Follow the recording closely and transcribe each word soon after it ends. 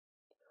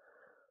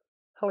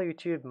Hello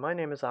YouTube, my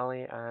name is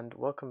Ali and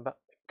welcome back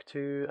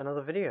to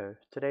another video.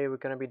 Today we're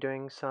going to be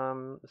doing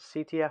some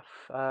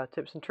CTF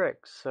tips and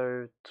tricks,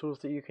 so tools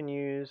that you can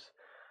use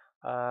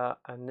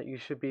and that you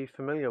should be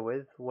familiar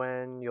with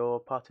when you're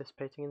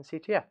participating in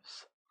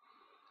CTFs.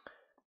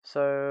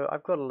 So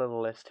I've got a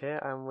little list here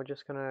and we're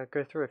just going to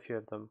go through a few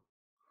of them.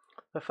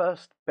 The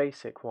first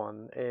basic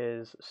one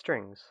is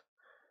strings.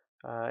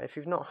 If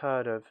you've not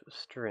heard of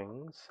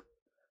strings,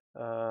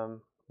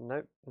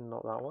 nope,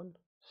 not that one,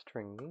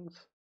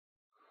 strings.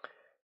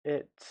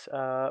 It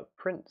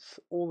prints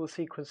all the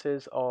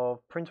sequences of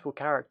printable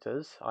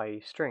characters,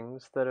 i.e.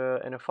 strings, that are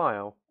in a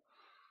file.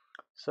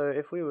 So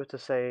if we were to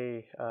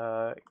say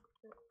go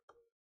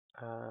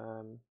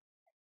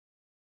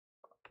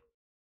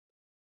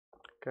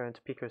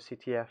into Pico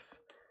CTF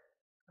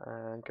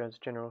and go into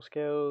General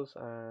Skills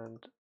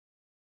and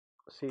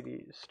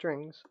CD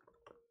strings,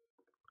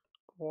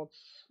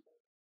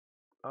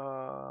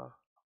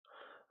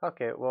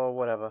 okay, well,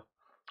 whatever.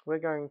 We're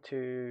going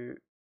to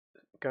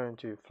go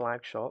into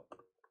flag shop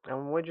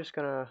and we're just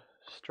gonna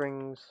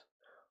strings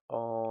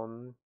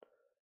on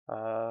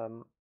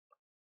no,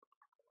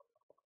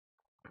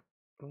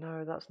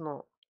 that's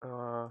not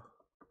we're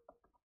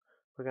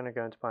going to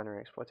go into binary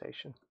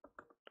exploitation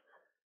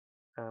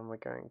and we're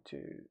going to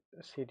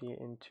cd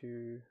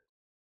into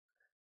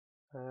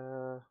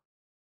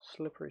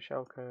slippery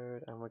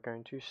shellcode and we're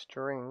going to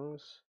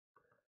strings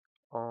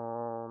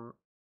on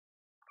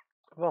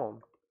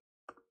Vom.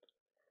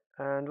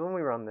 And when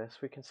we run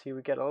this, we can see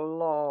we get a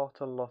lot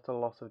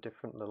of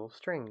different little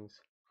strings.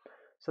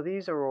 So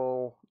these are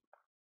all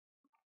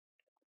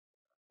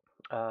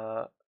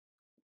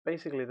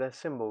basically they're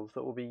symbols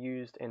that will be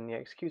used in the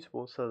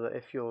executable so that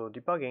if you're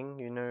debugging,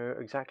 you know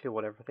exactly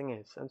what everything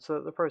is, and so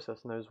that the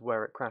process knows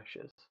where it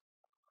crashes.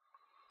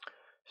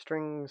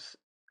 Strings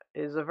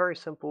is a very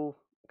simple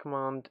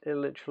command. It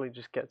literally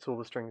just gets all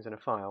the strings in a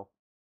file.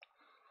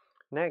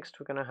 Next,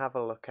 we're going to have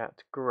a look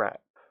at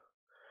grep.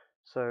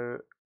 So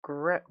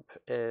grep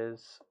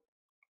is,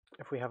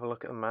 if we have a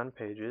look at the man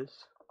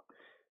pages,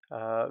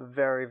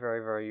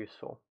 very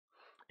useful.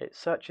 It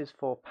searches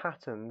for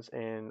patterns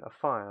in a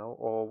file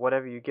or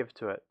whatever you give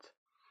to it.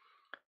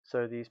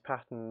 So these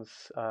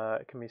patterns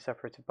can be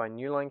separated by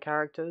new line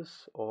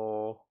characters,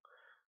 or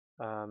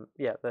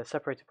yeah, they're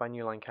separated by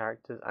new line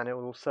characters, and it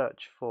will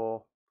search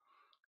for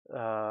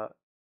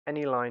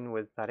any line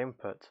with that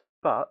input.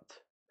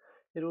 But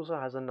it also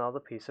has another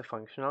piece of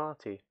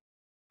functionality.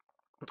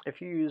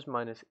 If you use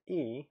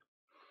 -e,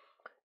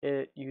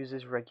 it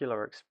uses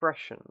regular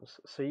expressions,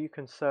 so you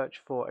can search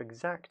for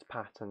exact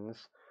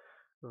patterns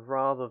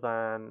rather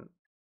than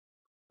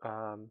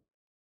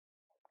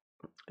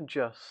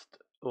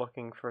just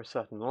looking for a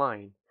certain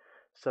line.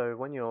 So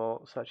when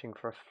you're searching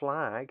for a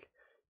flag,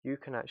 you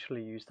can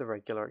actually use the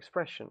regular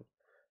expression.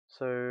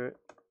 So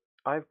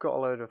I've got a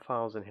load of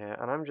files in here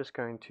and I'm just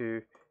going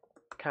to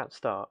cat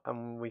start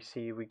and we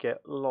see we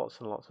get lots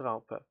and lots of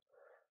output.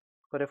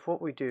 But if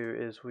what we do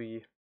is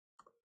we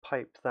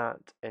pipe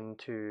that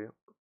into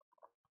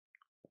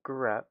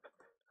grep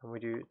and we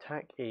do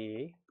tac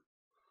e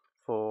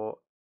for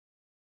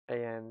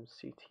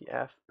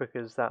amctf,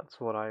 because that's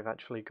what I've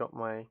actually got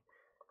my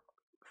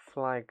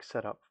flag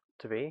set up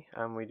to be,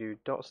 and we do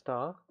dot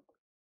star,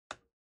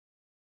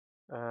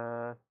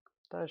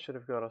 that should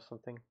have got us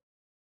something,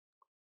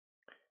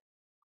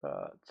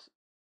 but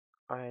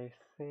I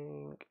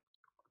think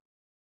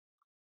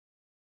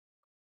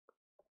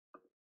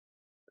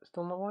it's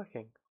still not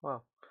working.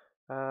 Wow.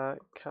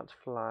 Cat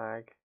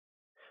flag.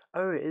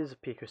 Oh, it is a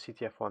Pico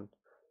CTF one.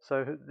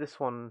 So this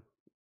one,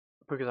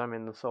 because I'm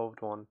in the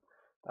solved one,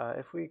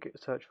 if we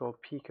search for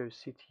Pico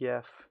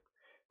CTF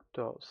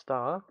dot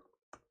star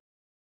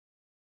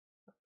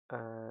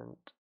and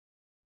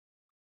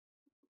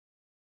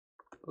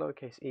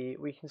lowercase e,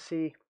 we can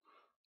see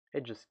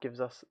it just gives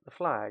us the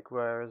flag,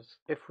 whereas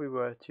if we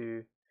were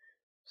to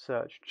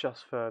search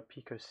just for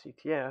Pico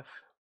CTF,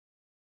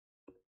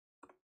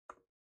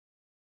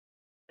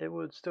 it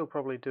would still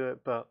probably do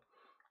it, but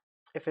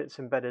if it's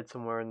embedded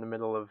somewhere in the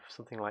middle of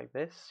something like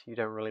this, you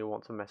don't really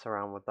want to mess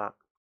around with that.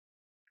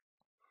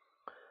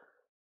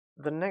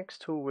 The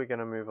next tool we're going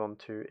to move on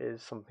to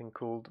is something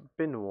called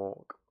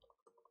binwalk.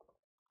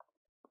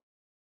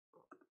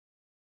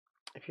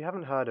 If you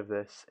haven't heard of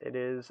this, it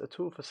is a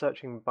tool for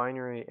searching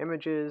binary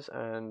images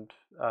and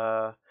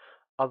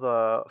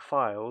other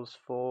files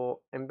for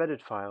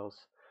embedded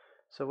files.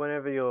 So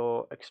whenever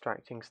you're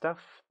extracting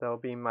stuff, there'll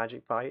be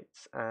magic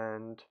bytes,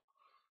 and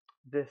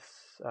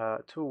this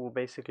tool will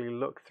basically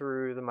look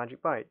through the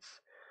magic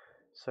bytes.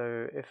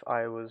 So if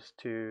I was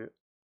to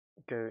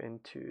go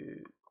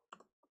into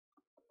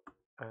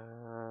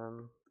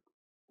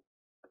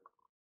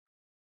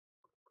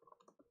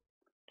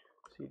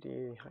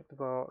cd hack the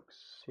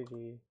box,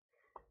 cd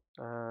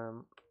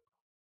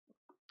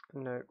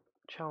no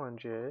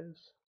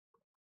challenges,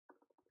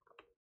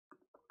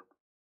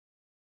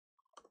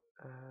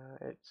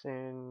 it's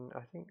in,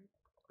 I think,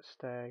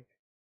 steg.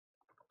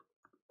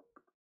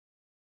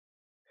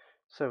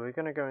 So we're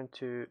going to go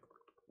into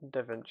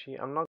DaVinci.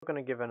 I'm not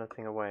going to give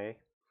anything away,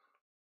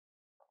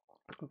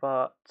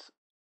 But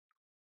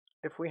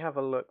if we have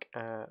a look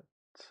at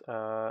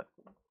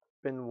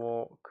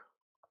binwalk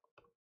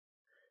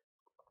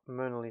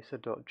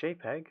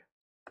monalisa.jpg,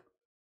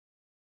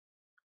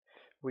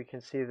 we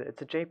can see that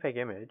it's a JPEG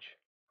image,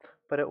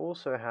 but it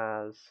also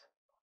has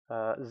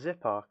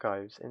zip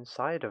archives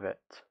inside of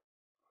it.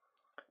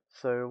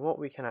 So what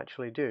we can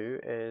actually do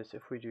is,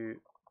 if we do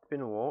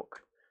binwalk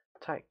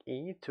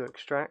tac-e to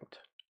extract,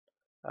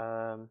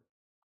 and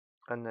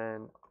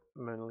then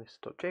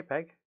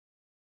monalisa.jpg,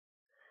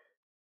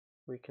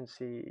 we can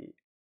see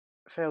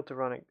failed to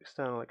run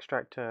external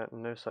extractor,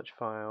 no such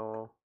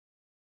file,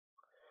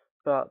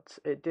 but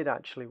it did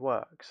actually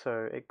work.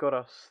 So it got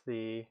us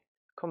the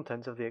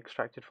contents of the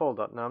extracted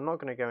folder. Now I'm not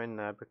going to go in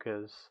there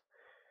because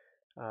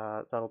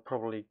that'll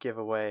probably give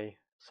away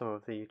some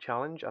of the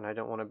challenge, and I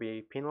don't want to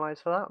be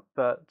penalized for that,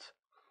 but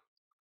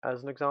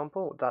as an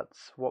example,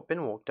 that's what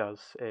binwalk does.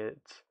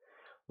 It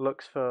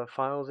looks for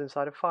files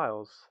inside of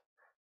files,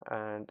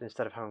 and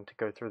instead of having to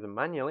go through them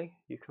manually,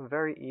 you can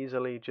very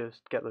easily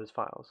just get those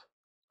files.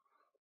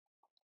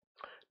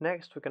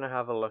 Next, we're going to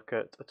have a look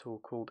at a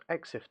tool called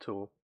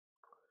exiftool,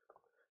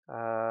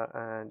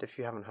 and if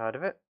you haven't heard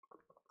of it,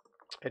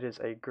 it is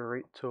a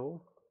great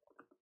tool.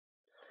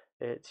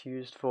 It's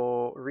used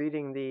for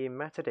reading the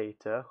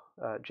metadata,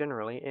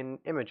 generally in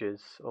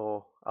images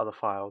or other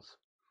files.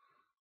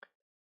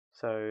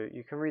 So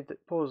you can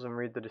pause and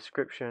read the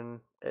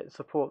description. It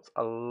supports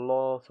a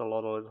lot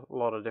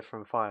of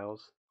different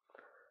files.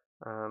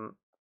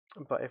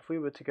 But if we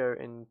were to go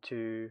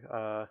into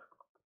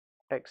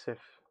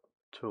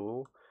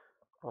exiftool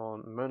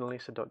on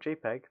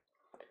monalisa.jpg,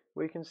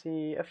 we can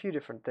see a few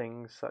different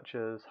things such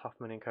as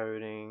Huffman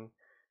encoding,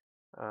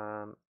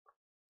 so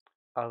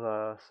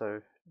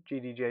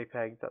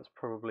gdb-peda, that's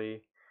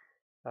probably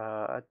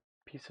a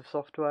piece of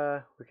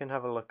software. We can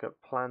have a look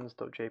at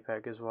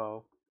plans.jpg as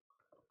well,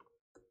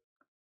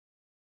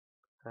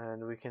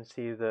 and we can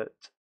see that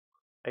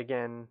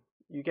again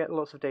you get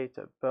lots of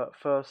data, but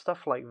for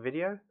stuff like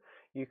video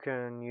you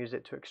can use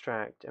it to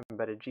extract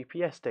embedded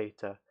GPS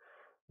data,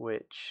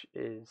 which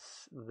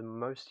is the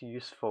most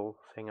useful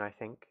thing, I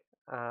think.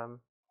 And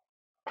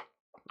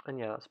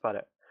yeah, that's about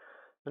it.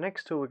 The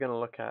next tool we're going to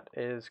look at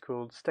is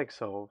called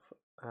stegsolve.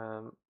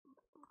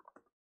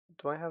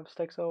 Do I have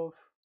stegsolve?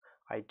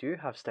 I do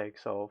have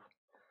stegsolve.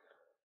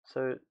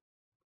 So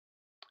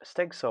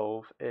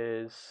stegsolve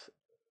is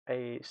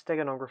a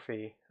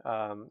steganography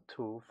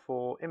tool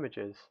for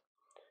images.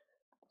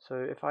 So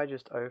if I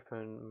just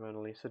open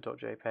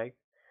monalisa.jpg,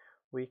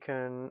 we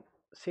can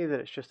see that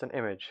it's just an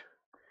image.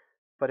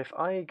 But if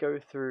I go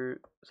through,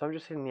 so I'm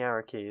just hitting the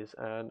arrow keys,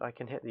 and I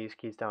can hit these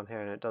keys down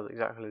here and it does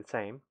exactly the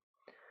same.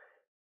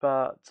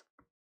 But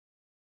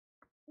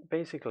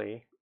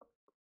basically,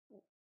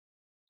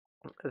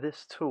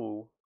 this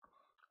tool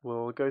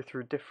will go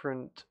through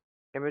different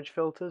image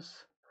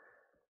filters.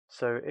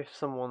 So if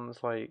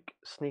someone's like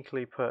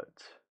sneakily put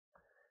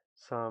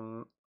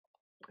some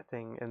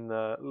thing in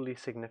the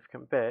least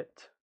significant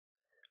bit,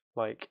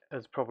 like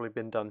has probably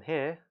been done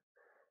here,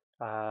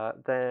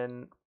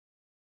 then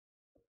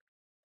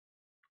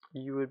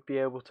you would be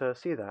able to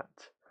see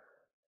that.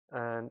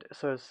 And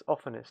so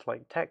often it's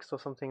like text or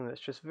something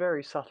that's just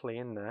very subtly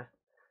in there,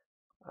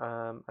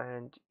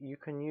 and you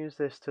can use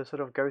this to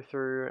sort of go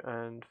through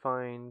and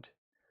find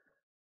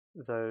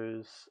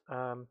those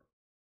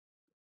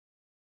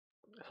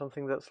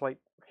something that's like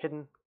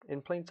hidden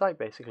in plain sight.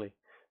 Basically,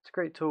 it's a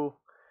great tool.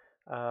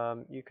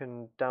 You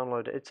can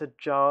download it. It's a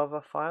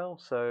Java file,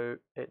 so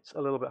it's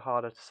a little bit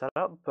harder to set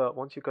up, but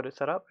once you've got it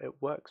set up, it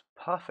works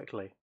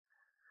perfectly.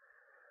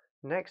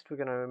 Next, we're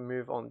going to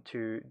move on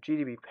to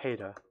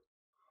gdb-peda.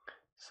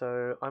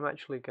 So I'm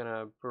actually going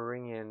to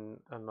bring in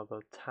another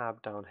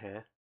tab down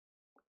here.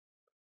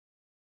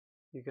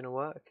 You going to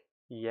work?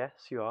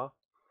 Yes, you are.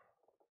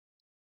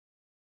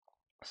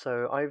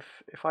 So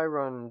if I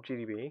run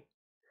gdb,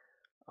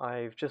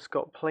 I've just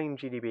got plain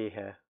gdb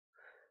here,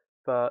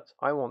 but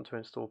I want to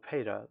install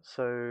peda.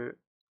 So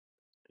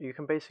you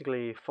can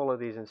basically follow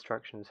these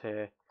instructions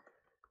here.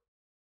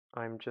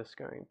 I'm just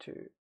going to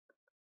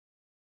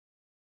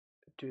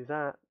do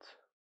that,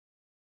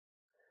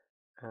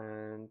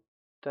 and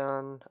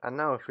done. And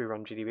now if we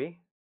run gdb,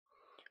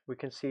 we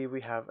can see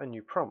we have a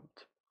new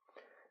prompt.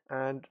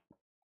 And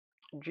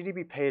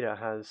gdb-peda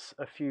has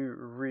a few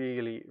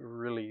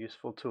really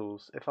useful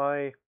tools. If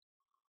I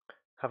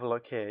have a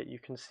look here, you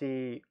can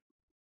see,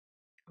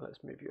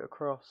 let's move you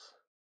across.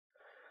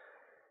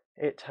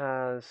 It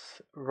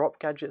has ROP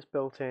gadgets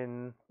built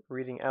in,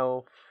 reading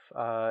ELF,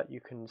 you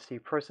can see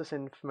process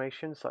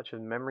information such as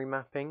memory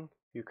mapping,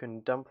 you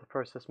can dump the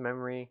process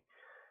memory,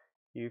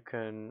 you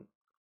can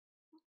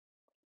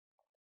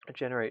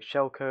generate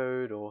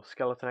shellcode or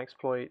skeleton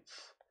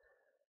exploits.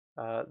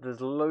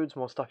 There's loads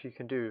more stuff you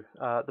can do.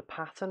 The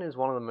pattern is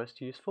one of the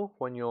most useful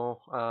when you're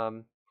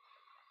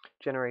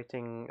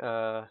generating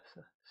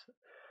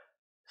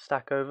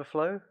Stack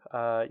Overflow.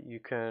 You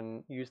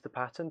can use the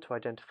pattern to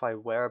identify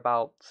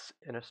whereabouts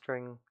in a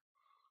string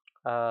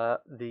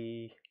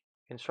the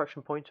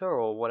instruction pointer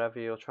or whatever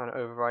you're trying to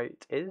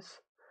overwrite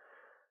is.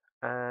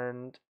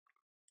 And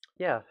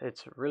yeah,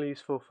 it's really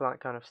useful for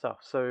that kind of stuff.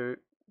 So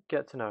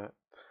get to know it.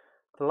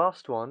 The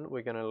last one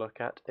we're going to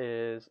look at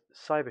is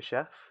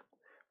CyberChef,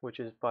 which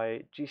is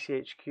by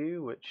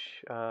GCHQ,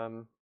 which I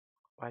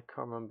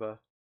can't remember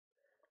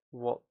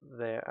what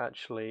they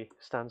actually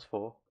stands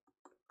for,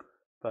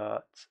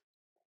 but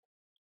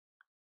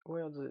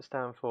what does it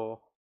stand for?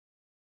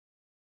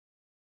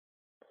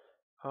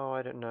 Oh,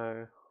 I don't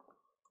know.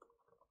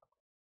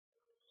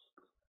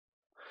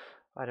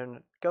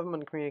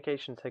 Government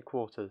Communications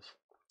Headquarters.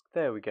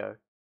 There we go.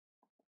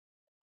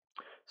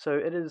 So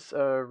it is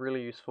a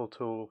really useful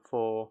tool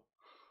for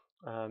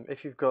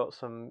if you've got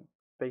some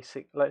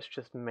basic, let's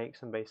just make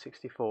some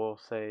base64,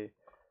 say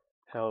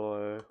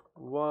hello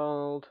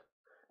world.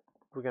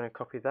 We're going to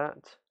copy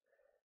that,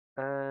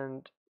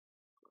 and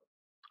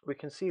we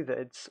can see that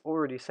it's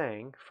already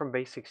saying from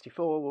base64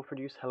 will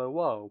produce hello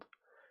world.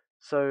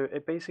 So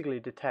it basically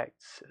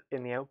detects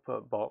in the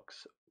output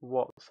box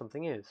what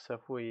something is. So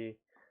if we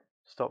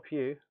stop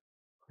you,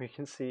 we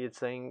can see it's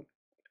saying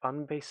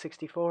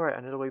unbase64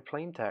 and it'll be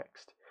plain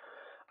text.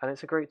 And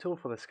it's a great tool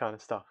for this kind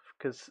of stuff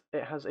because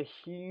it has a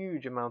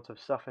huge amount of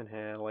stuff in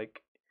here.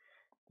 Like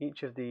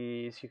each of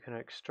these, you can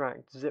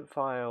extract zip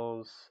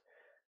files,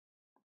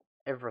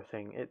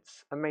 everything.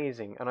 It's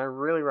amazing, and I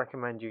really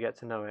recommend you get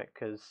to know it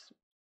because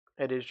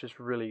it is just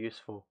really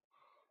useful,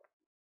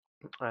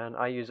 and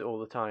I use it all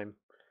the time.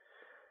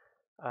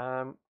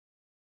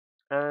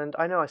 And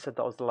I know I said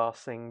that was the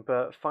last thing,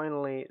 but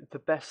finally, the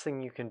best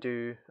thing you can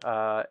do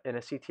in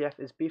a CTF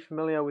is be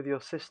familiar with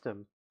your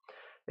system.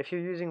 If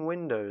you're using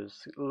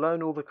Windows,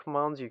 learn all the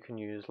commands you can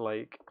use,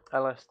 like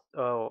ls.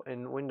 Oh,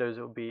 in Windows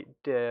it will be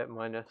dir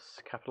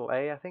minus capital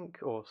A, I think,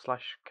 or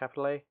slash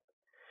capital A.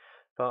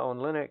 But on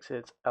Linux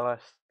it's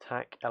ls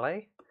tac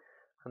la,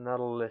 and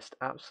that'll list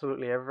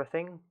absolutely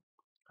everything.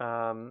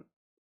 And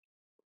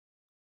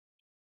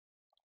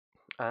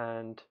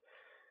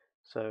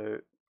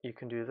so you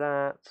can do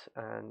that,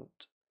 and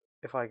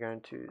if I go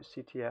into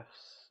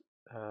CTFs,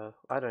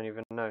 I don't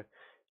even know,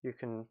 you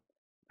can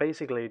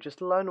basically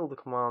just learn all the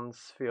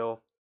commands for your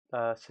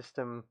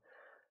system,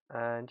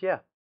 and yeah,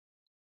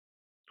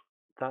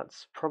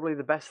 that's probably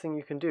the best thing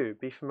you can do.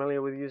 Be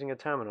familiar with using a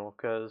terminal,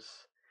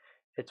 because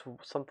it's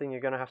something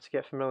you're going to have to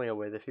get familiar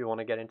with if you want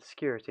to get into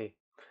security.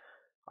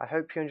 I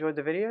hope you enjoyed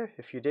the video.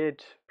 If you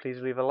did,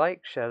 please leave a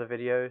like, share the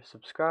video,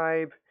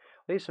 subscribe,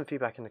 leave some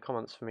feedback in the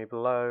comments for me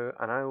below,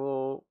 and I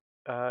will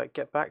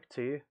get back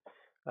to you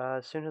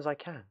as soon as I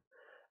can.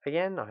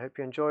 Again, I hope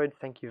you enjoyed.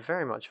 Thank you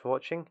very much for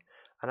watching,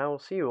 and I will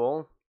see you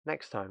all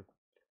next time.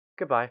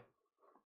 Goodbye.